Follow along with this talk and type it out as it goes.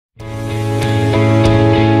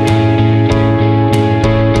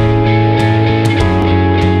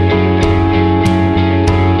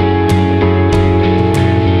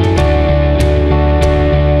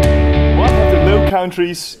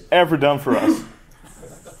countries ever done for us?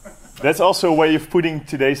 That's also a way of putting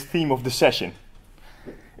today's theme of the session.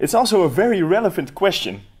 It's also a very relevant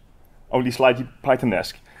question, only slightly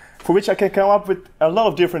Pythonesque, for which I can come up with a lot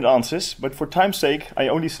of different answers, but for time's sake, I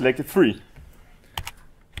only selected 3.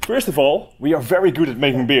 First of all, we are very good at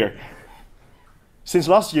making beer. Since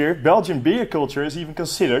last year, Belgian beer culture is even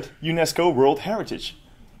considered UNESCO World Heritage.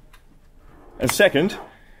 And second,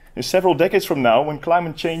 in several decades from now, when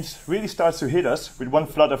climate change really starts to hit us with one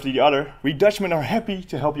flood after the other, we Dutchmen are happy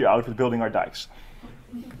to help you out with building our dikes.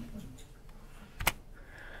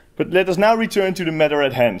 But let us now return to the matter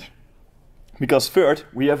at hand. Because third,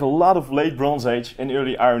 we have a lot of late Bronze Age and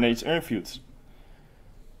early Iron Age Urnfields.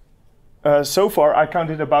 So far, I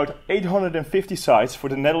counted about 850 sites for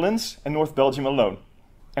the Netherlands and North Belgium alone,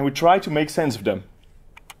 and we tried to make sense of them.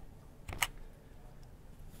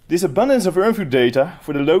 This abundance of Urnfield data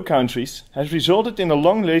for the Low Countries has resulted in a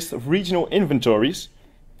long list of regional inventories,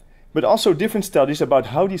 but also different studies about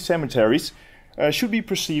how these cemeteries should be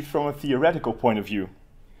perceived from a theoretical point of view.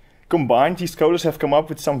 Combined, these scholars have come up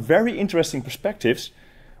with some very interesting perspectives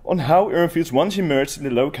on how Urnfields once emerged in the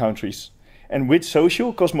Low Countries, and which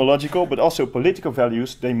social, cosmological, but also political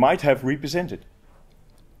values they might have represented.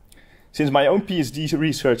 Since my own PhD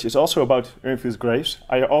research is also about Urnfield's graves,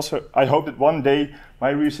 I hope that one day my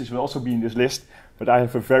research will also be in this list, but I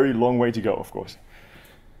have a very long way to go, of course.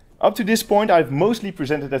 Up to this point, I've mostly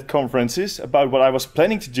presented at conferences about what I was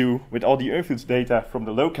planning to do with all the Urnfield's data from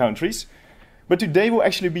the Low Countries, but today will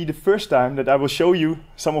actually be the first time that I will show you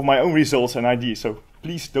some of my own results and ideas, so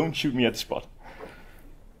please don't shoot me at the spot.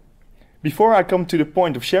 Before I come to the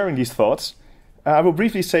point of sharing these thoughts, I will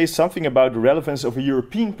briefly say something about the relevance of a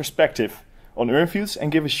European perspective on Urnfields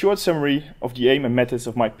and give a short summary of the aim and methods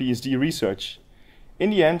of my PhD research. In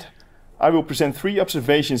the end, I will present 3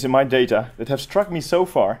 observations in my data that have struck me so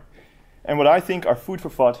far and what I think are food for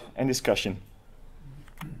thought and discussion.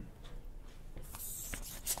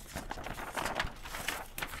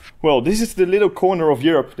 Well, this is the little corner of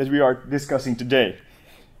Europe that we are discussing today.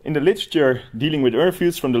 In the literature dealing with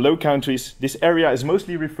Urnfields from the Low Countries, this area is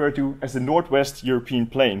mostly referred to as the Northwest European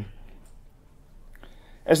Plain.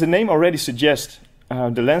 As the name already suggests,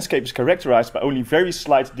 the landscape is characterized by only very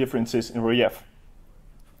slight differences in relief.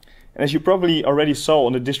 And as you probably already saw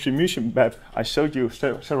on the distribution map I showed you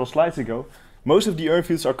several slides ago, most of the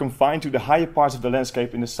Urnfields are confined to the higher parts of the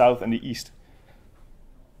landscape in the south and the east.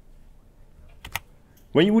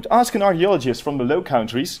 When you would ask an archaeologist from the Low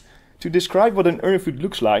Countries to describe what an Urnfield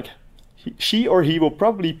looks like, she or he will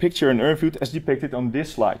probably picture an Urnfield as depicted on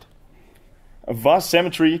this slide. A vast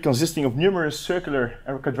cemetery consisting of numerous circular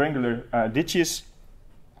or quadrangular ditches.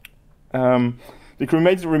 The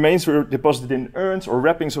cremated remains were deposited in urns or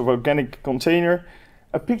wrappings of organic container,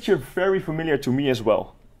 a picture very familiar to me as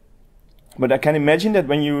well. But I can imagine that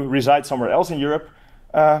when you reside somewhere else in Europe,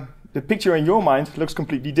 the picture in your mind looks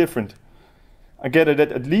completely different. I gather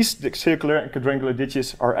that at least the circular and quadrangular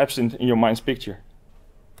ditches are absent in your mind's picture.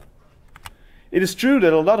 It is true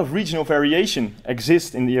that a lot of regional variation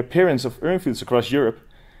exists in the appearance of Urnfields across Europe.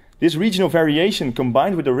 This regional variation,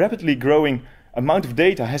 combined with a rapidly growing amount of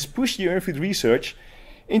data, has pushed the Urnfield research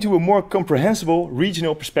into a more comprehensible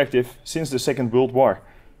regional perspective since the Second World War,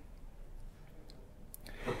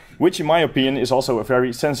 which in my opinion is also a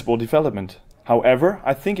very sensible development. However,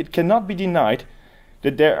 I think it cannot be denied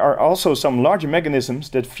that there are also some larger mechanisms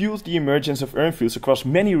that fueled the emergence of Urnfields across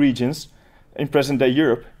many regions in present-day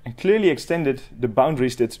Europe and clearly extended the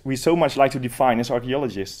boundaries that we so much like to define as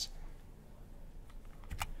archaeologists.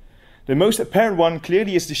 The most apparent one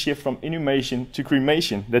clearly is the shift from inhumation to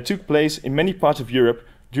cremation that took place in many parts of Europe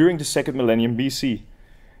during the 2nd millennium BC.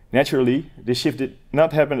 Naturally, this shift did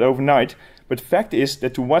not happen overnight, but the fact is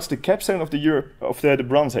that towards the capstone of the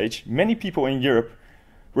Bronze Age, many people in Europe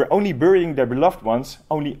were only burying their beloved ones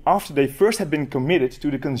only after they first had been committed to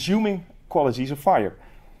the consuming qualities of fire.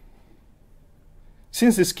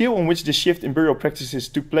 Since the scale on which the shift in burial practices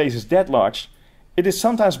took place is that large, it is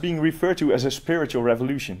sometimes being referred to as a spiritual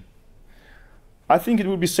revolution. I think it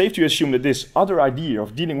would be safe to assume that this other idea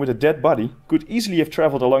of dealing with a dead body could easily have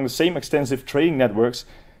traveled along the same extensive trading networks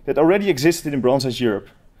that already existed in Bronze Age Europe.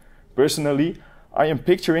 Personally, I am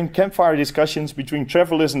picturing campfire discussions between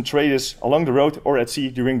travelers and traders along the road or at sea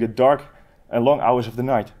during the dark and long hours of the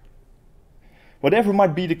night. Whatever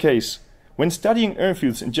might be the case, when studying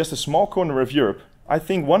Urnfields in just a small corner of Europe, I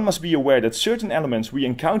think one must be aware that certain elements we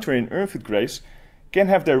encounter in Urnfield graves can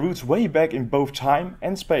have their roots way back in both time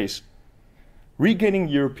and space. Regaining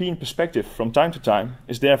European perspective from time to time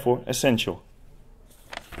is therefore essential.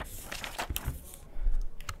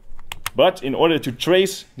 But in order to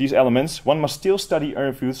trace these elements, one must still study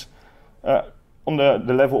Urnfields on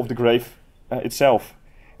the level of the grave itself.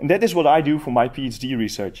 And that is what I do for my PhD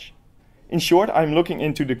research. In short, I'm looking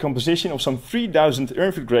into the composition of some 3,000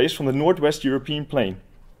 Urnfield graves from the Northwest European plain.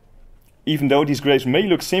 Even though these graves may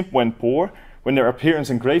look simple and poor, when their appearance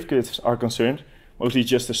and grave kits are concerned, mostly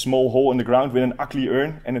just a small hole in the ground with an ugly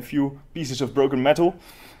urn and a few pieces of broken metal,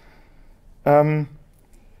 the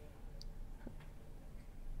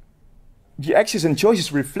actions and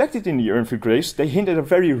choices reflected in the Urnfield graves, they hint at a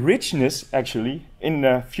very richness, actually, in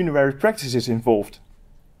the funerary practices involved.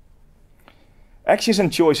 Actions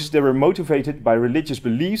and choices that were motivated by religious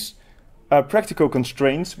beliefs, practical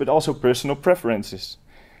constraints, but also personal preferences,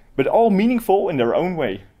 but all meaningful in their own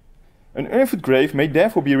way. An Urnfield grave may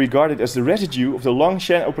therefore be regarded as the residue of the long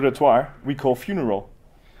chaîne opératoire we call funeral.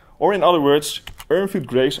 Or in other words, Urnfield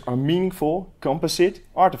graves are meaningful, composite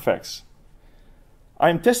artifacts. I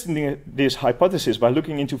am testing this hypothesis by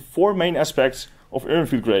looking into 4 main aspects of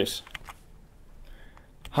Urnfield graves.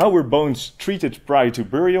 How were bones treated prior to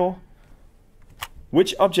burial?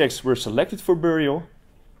 Which objects were selected for burial?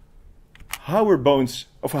 How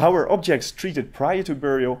were objects treated prior to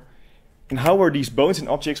burial? And how were these bones and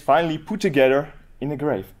objects finally put together in a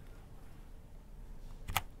grave?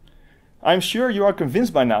 I'm sure you are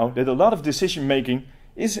convinced by now that a lot of decision making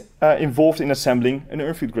is involved in assembling an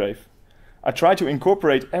Urnfield grave. I try to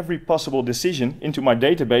incorporate every possible decision into my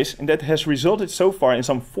database, and that has resulted so far in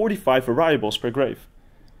some 45 variables per grave.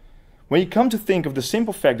 When you come to think of the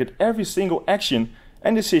simple fact that every single action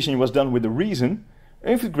and decision was done with a reason,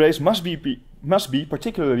 Urnfield graves must be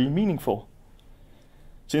particularly meaningful.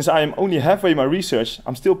 Since I am only halfway my research,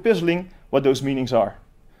 I'm still puzzling what those meanings are.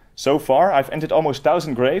 So far, I've entered almost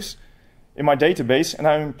 1,000 graves in my database, and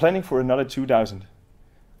I'm planning for another 2,000.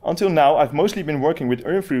 Until now, I've mostly been working with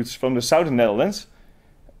Urnfields from the southern Netherlands,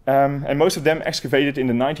 and most of them excavated in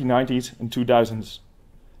the 1990s and 2000s.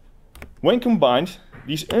 When combined,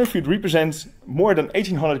 these Urnfields represent more than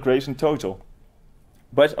 1,800 graves in total,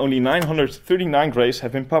 but only 939 graves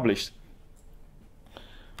have been published.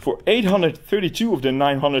 For 832 of the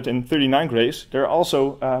 939 graves, there are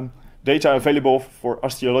also data available for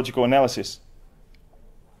osteological analysis.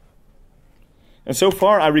 And so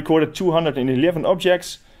far, I recorded 211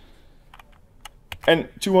 objects, and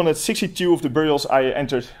 262 of the burials I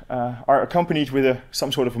entered are accompanied with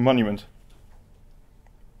some sort of a monument.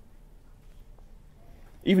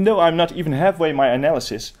 Even though I'm not even halfway my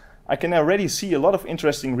analysis, I can already see a lot of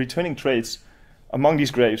interesting returning traits among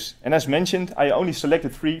these graves, and as mentioned, I only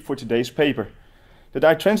selected 3 for today's paper, that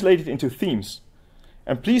I translated into themes.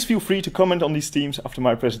 And please feel free to comment on these themes after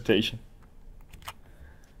my presentation.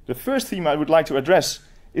 The first theme I would like to address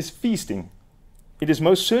is feasting. It is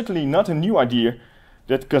most certainly not a new idea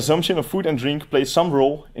that consumption of food and drink plays some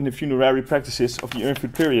role in the funerary practices of the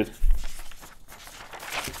Urnfield period.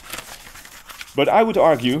 But I would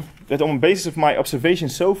argue that on the basis of my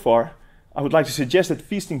observations so far, I would like to suggest that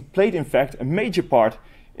feasting played in fact a major part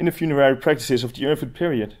in the funerary practices of the Urnfield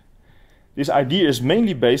period. This idea is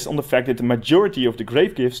mainly based on the fact that the majority of the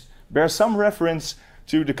grave gifts bear some reference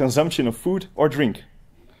to the consumption of food or drink.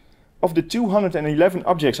 Of the 211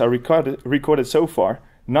 objects I recorded so far,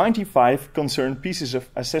 95 concern pieces of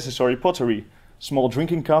accessory pottery, small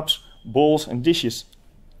drinking cups, bowls and dishes.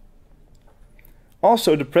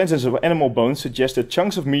 Also, the presence of animal bones suggests that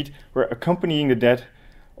chunks of meat were accompanying the dead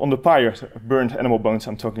on the pyre, burned animal bones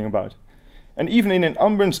I'm talking about. And even in an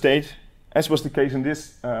unburned state, as was the case in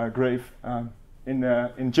this grave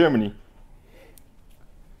in Germany.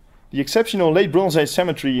 The exceptional late Bronze Age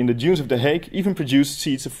cemetery in the dunes of The Hague even produced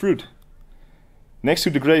seeds of fruit. Next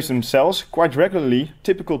to the graves themselves, quite regularly,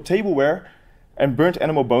 typical tableware and burnt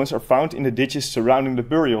animal bones are found in the ditches surrounding the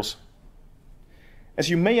burials. As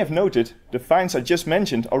you may have noted, the finds I just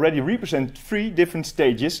mentioned already represent 3 different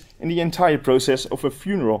stages in the entire process of a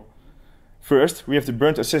funeral. First, we have the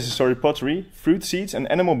burnt accessory pottery, fruit seeds and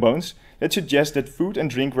animal bones that suggest that food and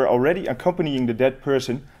drink were already accompanying the dead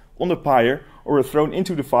person on the pyre or were thrown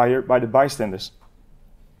into the fire by the bystanders.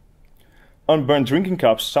 Unburnt drinking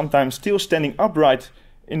cups, sometimes still standing upright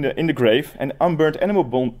in the grave, and unburnt animal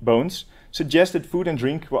bones suggest that food and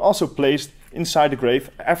drink were also placed inside the grave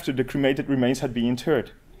after the cremated remains had been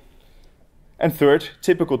interred. And third,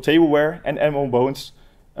 typical tableware and animal bones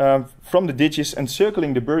from the ditches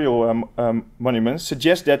encircling the burial monuments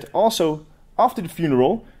suggest that also after the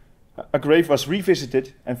funeral a grave was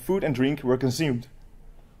revisited and food and drink were consumed.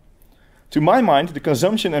 To my mind, the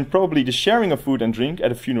consumption and probably the sharing of food and drink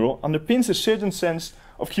at a funeral underpins a certain sense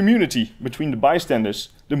of community between the bystanders,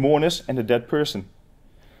 the mourners and the dead person.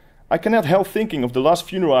 I cannot help thinking of the last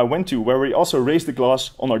funeral I went to where we also raised a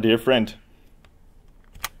glass on our dear friend.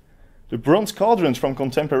 The bronze cauldrons from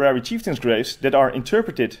contemporary chieftains' graves that are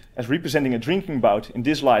interpreted as representing a drinking bout in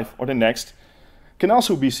this life or the next can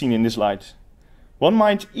also be seen in this light. One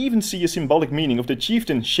might even see a symbolic meaning of the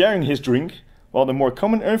chieftain sharing his drink, while the more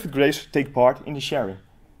common Urnfield graves take part in the sharing.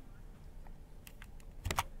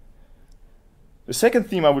 The second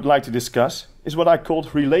theme I would like to discuss is what I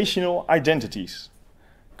called relational identities.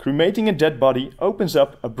 Cremating a dead body opens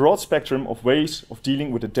up a broad spectrum of ways of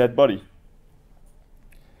dealing with a dead body.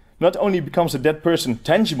 Not only becomes a dead person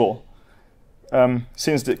tangible,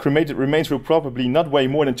 since the cremated remains will probably not weigh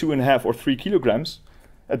more than 2.5 or 3 kilograms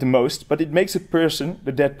at the most, but it makes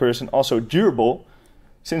the dead person, also durable,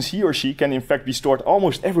 since he or she can in fact be stored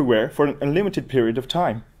almost everywhere for an unlimited period of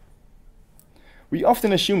time. We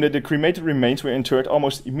often assume that the cremated remains were interred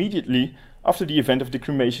almost immediately after the event of the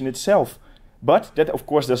cremation itself, but that of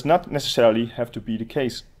course does not necessarily have to be the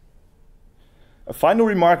case. A final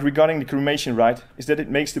remark regarding the cremation rite is that it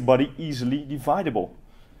makes the body easily dividable.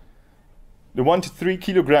 The 1 to 3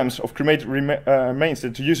 kilograms of cremated remains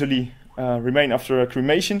that usually remain after a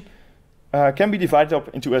cremation can be divided up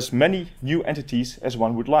into as many new entities as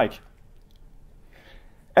one would like.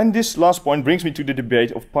 And this last point brings me to the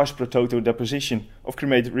debate of post pro toto deposition of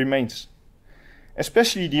cremated remains.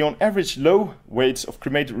 Especially the on average low weights of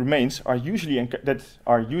cremated remains that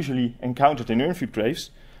are usually encountered in Urnfield graves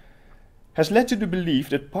has led to the belief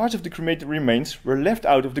that parts of the cremated remains were left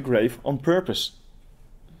out of the grave on purpose.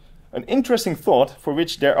 An interesting thought for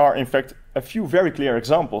which there are in fact a few very clear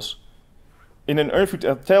examples. In an Urnfield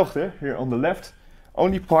at Telgte, here on the left,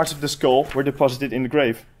 only parts of the skull were deposited in the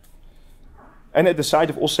grave. And at the site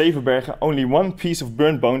of Olseverbergen, only one piece of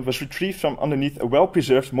burnt bone was retrieved from underneath a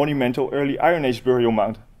well-preserved monumental early Iron Age burial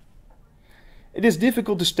mound. It is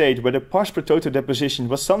difficult to state whether pars pro toto deposition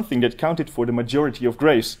was something that counted for the majority of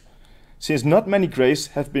graves, since not many graves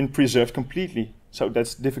have been preserved completely, so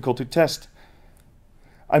that's difficult to test.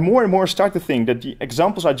 I more and more start to think that the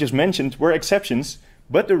examples I just mentioned were exceptions,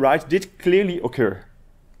 but the rite did clearly occur.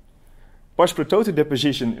 Pars pro toto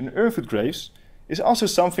deposition in Urnfield graves is also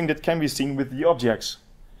something that can be seen with the objects.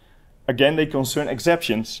 Again, they concern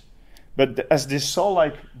exceptions, but as this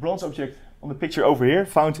saw-like bronze object on the picture over here,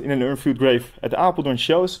 found in an Urnfield grave at Apeldoorn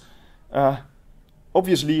shows,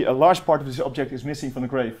 obviously a large part of this object is missing from the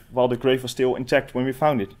grave, while the grave was still intact when we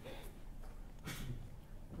found it.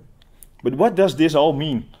 But what does this all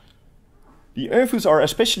mean? The Urnfields are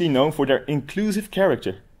especially known for their inclusive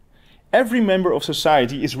character. Every member of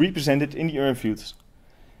society is represented in the Urnfields.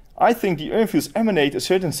 I think the Urnfields emanate a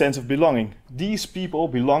certain sense of belonging. These people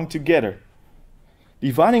belong together.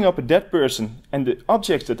 Dividing up a dead person and the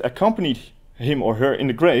objects that accompanied him or her in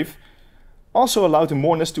the grave also allowed the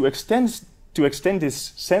mourners to extend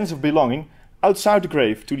this sense of belonging outside the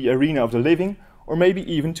grave to the arena of the living, or maybe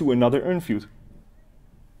even to another Urnfield.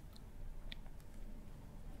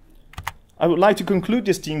 I would like to conclude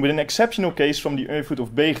this theme with an exceptional case from the Urnfield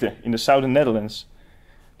of Beegde in the southern Netherlands.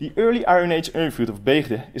 The early Iron Age Urnfield of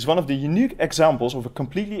Beegde is one of the unique examples of a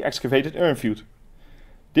completely excavated Urnfield.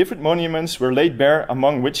 Different monuments were laid bare,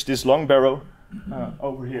 among which this long barrow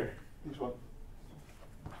over here. This one.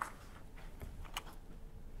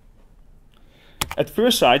 At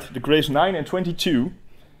first sight, the graves 9 and 22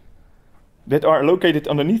 that are located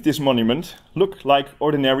underneath this monument look like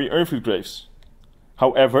ordinary Urnfield graves.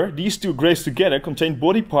 However, these two graves together contain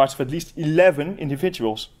body parts of at least 11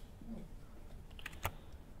 individuals.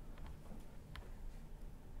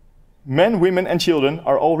 Men, women and children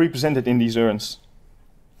are all represented in these urns.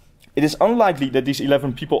 It is unlikely that these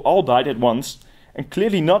 11 people all died at once, and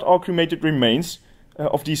clearly not all cremated remains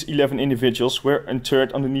of these 11 individuals were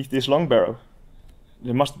interred underneath this long barrow.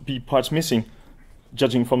 There must be parts missing,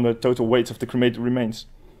 judging from the total weights of the cremated remains.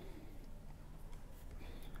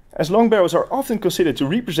 As long barrows are often considered to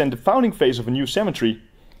represent the founding phase of a new cemetery,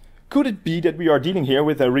 could it be that we are dealing here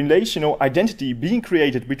with a relational identity being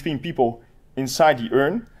created between people inside the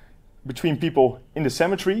urn, between people in the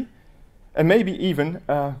cemetery, and maybe even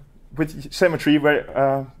with the cemetery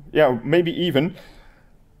where,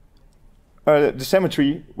 the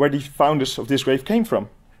cemetery where the founders of this grave came from?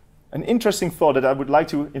 An interesting thought that I would like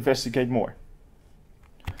to investigate more.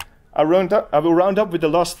 I will round up with the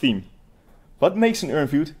last theme. What makes an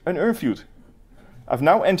Urnfield an Urnfield? I've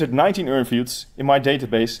now entered 19 Urnfields in my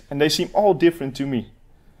database, and they seem all different to me.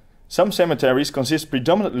 Some cemeteries consist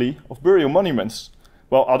predominantly of burial monuments,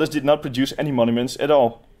 while others did not produce any monuments at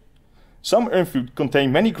all. Some Urnfields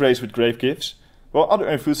contain many graves with grave gifts, while other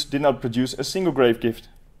Urnfields did not produce a single grave gift.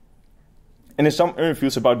 And in some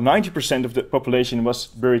Urnfields, about 90% of the population was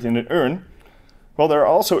buried in an urn, while there are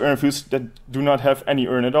also Urnfields that do not have any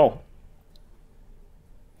urn at all.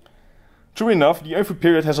 True enough, the Urnfield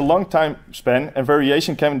period has a long time span and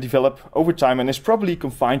variation can develop over time and is probably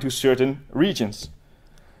confined to certain regions.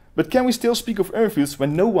 But can we still speak of Urnfields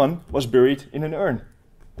when no one was buried in an urn?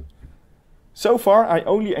 So far, I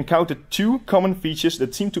only encountered two common features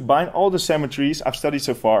that seem to bind all the cemeteries I've studied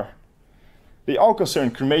so far. They all concern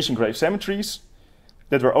cremation grave cemeteries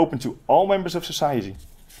that were open to all members of society.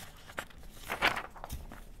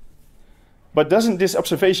 But doesn't this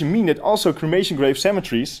observation mean that also cremation grave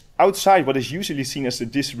cemeteries, outside what is usually seen as the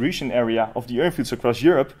distribution area of the Urnfields across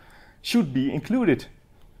Europe, should be included?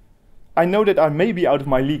 I know that I may be out of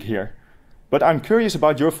my league here, but I'm curious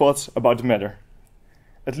about your thoughts about the matter.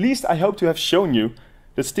 At least I hope to have shown you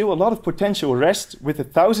that still a lot of potential rests with the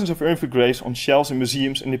thousands of Urnfield graves on shelves in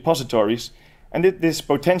museums and depositories, and that this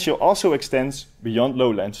potential also extends beyond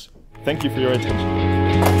lowlands. Thank you for your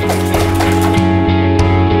attention.